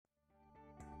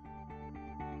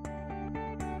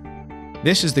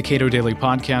This is the Cato Daily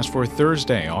Podcast for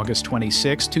Thursday, August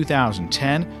 26,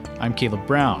 2010. I'm Caleb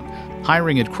Brown.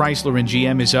 Hiring at Chrysler and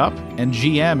GM is up, and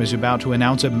GM is about to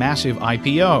announce a massive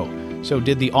IPO. So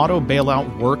did the auto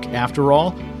bailout work after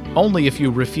all? Only if you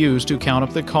refuse to count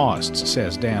up the costs,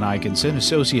 says Dan Ikinson,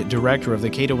 Associate Director of the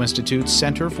Cato Institute's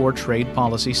Center for Trade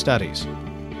Policy Studies.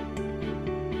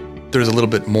 There's a little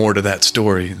bit more to that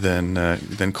story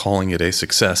than calling it a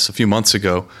success. A few months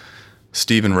ago,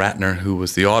 Stephen Ratner, who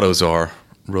was the auto czar,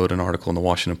 wrote an article in the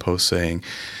Washington Post saying,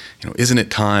 isn't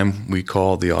it time we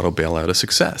call the auto bailout a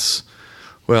success?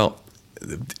 Well,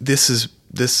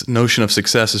 this notion of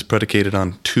success is predicated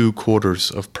on 2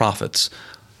 quarters of profits.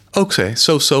 Okay,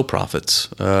 so profits,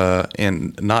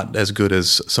 and not as good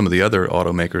as some of the other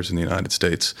automakers in the United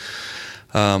States.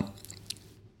 And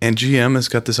GM has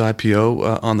got this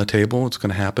IPO on the table. It's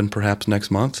going to happen perhaps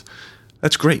next month.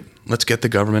 That's great. Let's get the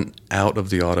government out of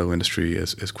the auto industry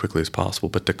as quickly as possible.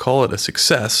 But to call it a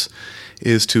success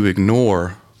is to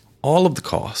ignore all of the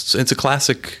costs. It's a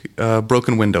classic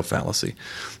broken window fallacy.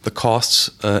 The costs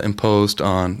imposed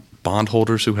on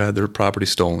bondholders who had their property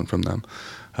stolen from them,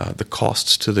 the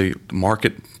costs to the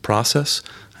market process.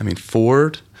 I mean,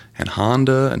 Ford and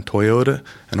Honda and Toyota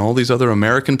and all these other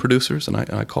American producers, and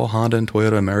I call Honda and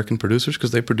Toyota American producers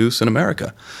because they produce in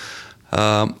America.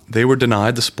 They were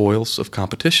denied the spoils of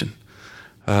competition.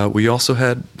 We also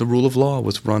had the rule of law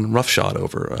was run roughshod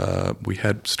over. We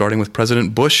had, starting with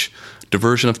President Bush,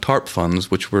 diversion of TARP funds,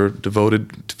 which were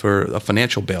devoted for a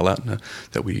financial bailout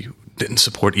that we didn't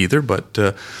support either, but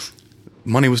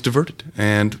money was diverted,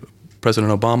 and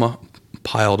President Obama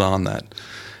piled on that.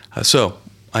 So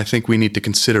I think we need to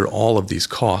consider all of these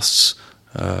costs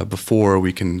before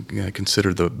we can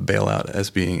consider the bailout as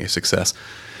being a success.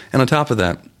 And on top of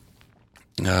that,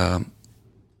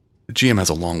 GM has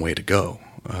a long way to go.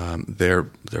 They're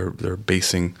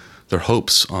basing their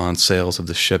hopes on sales of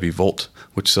the Chevy Volt,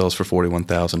 which sells for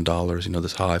 $41,000.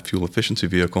 This high fuel efficiency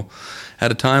vehicle,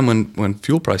 at a time when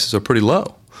fuel prices are pretty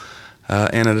low,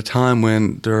 and at a time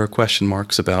when there are question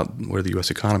marks about where the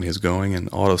U.S. economy is going, and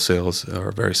auto sales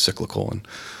are very cyclical, and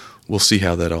we'll see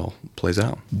how that all plays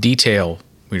out. Detail,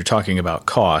 when you're talking about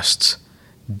costs,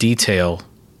 detail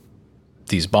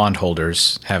these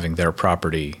bondholders having their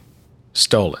property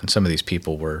stolen. Some of these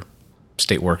people were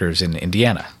state workers in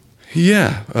Indiana.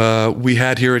 Yeah. We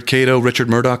had here at Cato Richard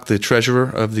Murdoch, the treasurer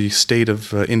of the state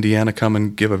of Indiana, come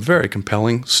and give a very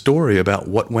compelling story about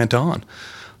what went on.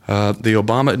 The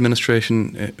Obama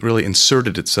administration really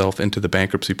inserted itself into the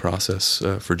bankruptcy process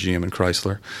for GM and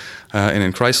Chrysler. And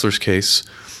in Chrysler's case,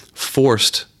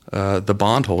 forced the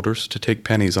bondholders to take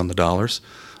pennies on the dollars,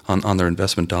 on their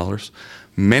investment dollars.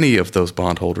 Many of those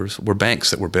bondholders were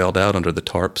banks that were bailed out under the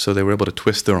TARP, so they were able to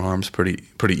twist their arms pretty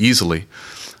easily.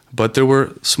 But there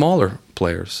were smaller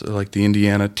players, like the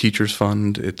Indiana Teachers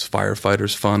Fund, its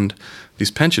Firefighters Fund,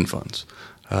 these pension funds,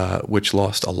 which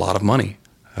lost a lot of money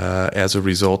as a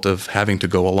result of having to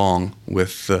go along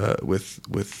with the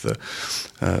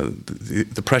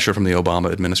pressure from the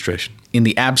Obama administration. In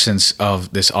the absence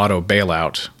of this auto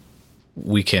bailout,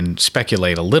 we can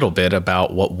speculate a little bit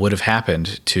about what would have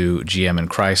happened to GM and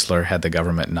Chrysler had the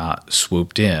government not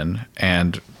swooped in.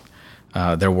 And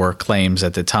there were claims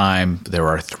at the time there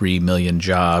are 3 million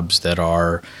jobs that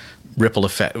are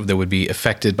that would be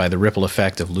affected by the ripple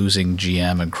effect of losing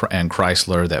GM and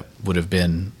Chrysler that would have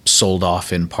been sold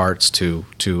off in parts to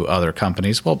other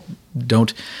companies. Well,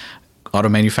 don't auto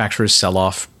manufacturers sell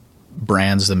off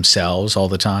brands themselves all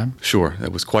the time? Sure,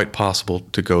 it was quite possible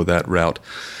to go that route.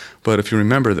 But if you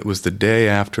remember, that was the day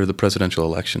after the presidential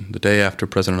election, the day after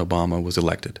President Obama was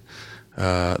elected.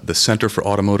 The Center for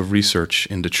Automotive Research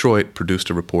in Detroit produced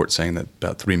a report saying that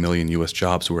about 3 million U.S.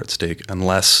 jobs were at stake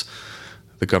unless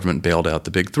the government bailed out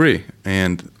the big 3.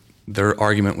 And their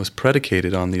argument was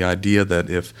predicated on the idea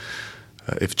that if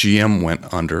GM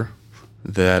went under,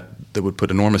 that would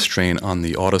put enormous strain on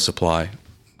the auto supply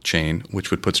chain,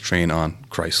 which would put strain on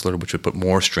Chrysler, which would put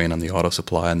more strain on the auto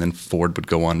supply, and then Ford would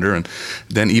go under, and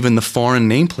then even the foreign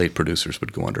nameplate producers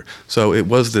would go under. So it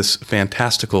was this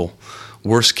fantastical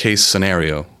worst-case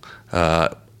scenario.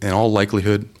 In all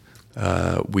likelihood,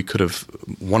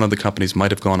 one of the companies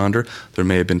might have gone under. There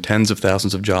may have been tens of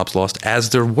thousands of jobs lost, as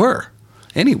there were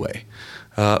anyway.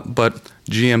 But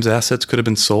GM's assets could have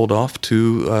been sold off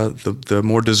to the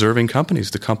more deserving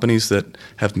companies, the companies that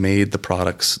have made the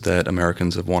products that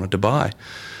Americans have wanted to buy.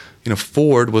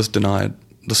 Ford was denied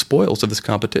the spoils of this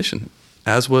competition,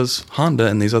 as was Honda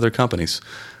and these other companies.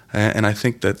 And I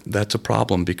think that that's a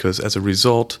problem because as a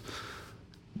result,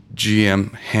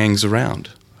 GM hangs around.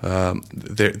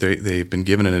 They've been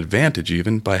given an advantage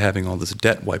even by having all this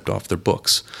debt wiped off their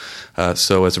books.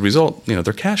 So as a result,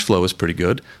 their cash flow is pretty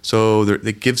good. So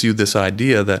it gives you this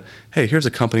idea that, hey, here's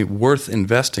a company worth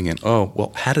investing in. Oh,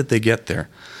 well, how did they get there?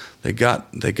 They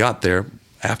got there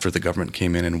after the government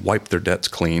came in and wiped their debts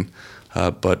clean.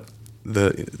 But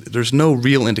there's no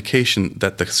real indication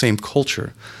that the same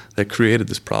culture that created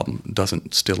this problem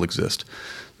doesn't still exist.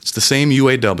 It's the same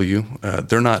UAW.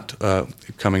 They're not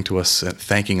coming to us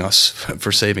thanking us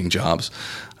for saving jobs.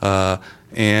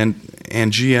 And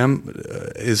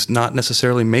GM is not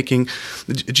necessarily making...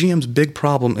 GM's big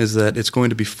problem is that it's going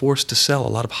to be forced to sell a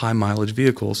lot of high-mileage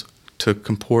vehicles to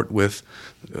comport with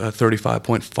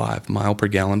 35.5 mile per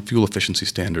gallon fuel efficiency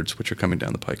standards, which are coming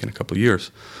down the pike in a couple of years.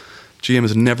 GM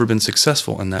has never been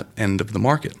successful in that end of the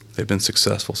market. They've been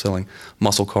successful selling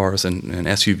muscle cars and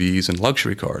SUVs and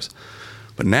luxury cars.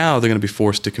 But now they're going to be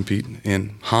forced to compete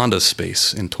in Honda's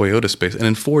space, in Toyota's space, and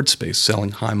in Ford's space,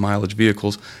 selling high-mileage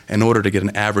vehicles in order to get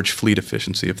an average fleet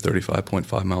efficiency of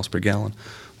 35.5 miles per gallon.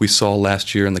 We saw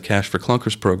last year in the Cash for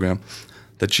Clunkers program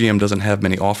that GM doesn't have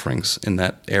many offerings in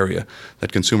that area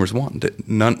that consumers want.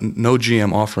 No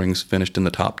GM offerings finished in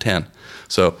the top 10.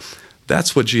 So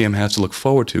that's what GM has to look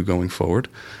forward to going forward.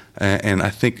 And I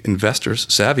think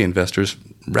savvy investors,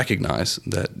 recognize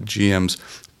that GM's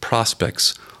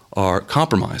prospects are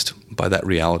compromised by that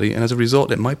reality, and as a result,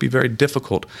 it might be very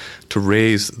difficult to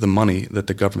raise the money that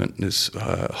the government is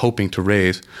hoping to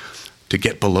raise to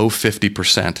get below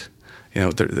 50%.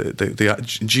 The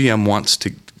GM wants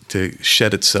to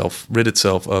rid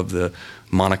itself of the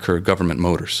moniker government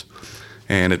motors,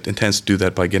 and it intends to do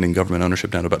that by getting government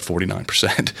ownership down to about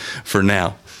 49% for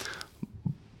now.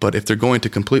 But if they're going to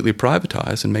completely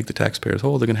privatize and make the taxpayers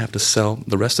whole, they're going to have to sell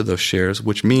the rest of those shares,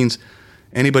 which means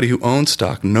anybody who owns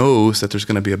stock knows that there's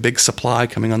going to be a big supply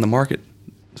coming on the market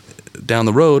down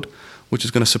the road, which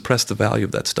is going to suppress the value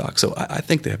of that stock. So I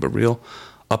think they have a real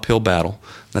uphill battle.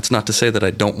 That's not to say that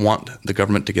I don't want the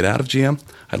government to get out of GM.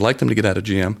 I'd like them to get out of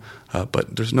GM,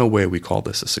 but there's no way we call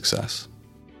this a success.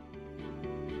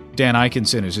 Dan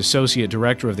Ikinson is Associate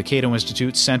Director of the Cato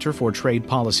Institute's Center for Trade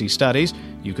Policy Studies.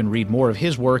 You can read more of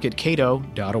his work at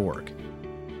cato.org.